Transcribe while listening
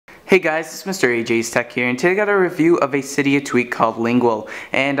Hey guys, it's Mr. AJ's Tech here, and today I got a review of a Cydia tweak called Lingual,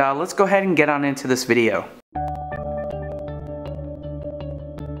 and let's go ahead and get on into this video.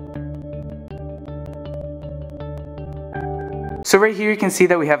 So right here you can see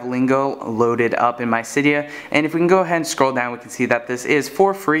that we have Lingual loaded up in my Cydia, and if we can go ahead and scroll down, we can see that this is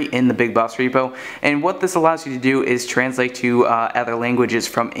for free in the Big Boss repo, and what this allows you to do is translate to other languages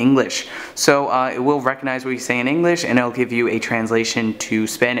from English. So it will recognize what you say in English, and it'll give you a translation to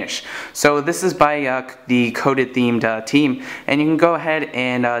Spanish. So this is by the Coded Themed team, and you can go ahead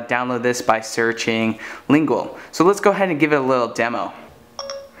and download this by searching Lingual. So let's go ahead and give it a little demo.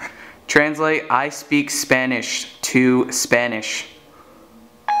 Translate I speak Spanish to Spanish.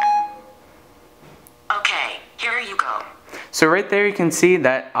 Okay, here you go. So right there you can see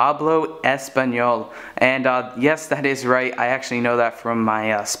that hablo español, and yes, that is right. I actually know that from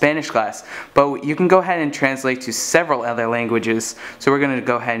my Spanish class, but you can go ahead and translate to several other languages. So we're going to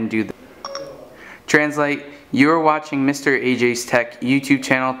go ahead and do that. Translate, you're watching Mr. AJ's Tech YouTube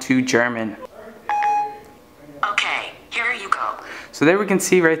channel to German. Okay, here you go. So there we can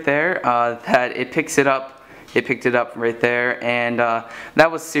see right there that it picks it up. It picked it up right there, and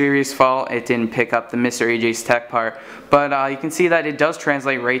that was Siri's fault. It didn't pick up the Mr. AJ's Tech part, but you can see that it does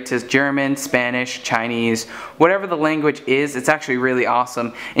translate right to German, Spanish, Chinese, whatever the language is. It's actually really awesome,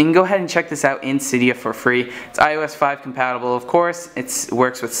 and you can go ahead and check this out in Cydia for free. It's iOS 5 compatible, of course. It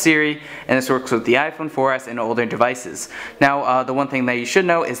works with Siri, and this works with the iPhone 4S and older devices. Now, the one thing that you should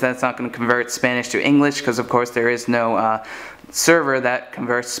know is that it's not going to convert Spanish to English, because of course there is no server that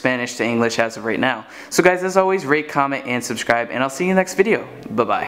converts Spanish to English as of right now. So guys, as always, rate, comment, and subscribe, and I'll see you in the next video. Bye-bye.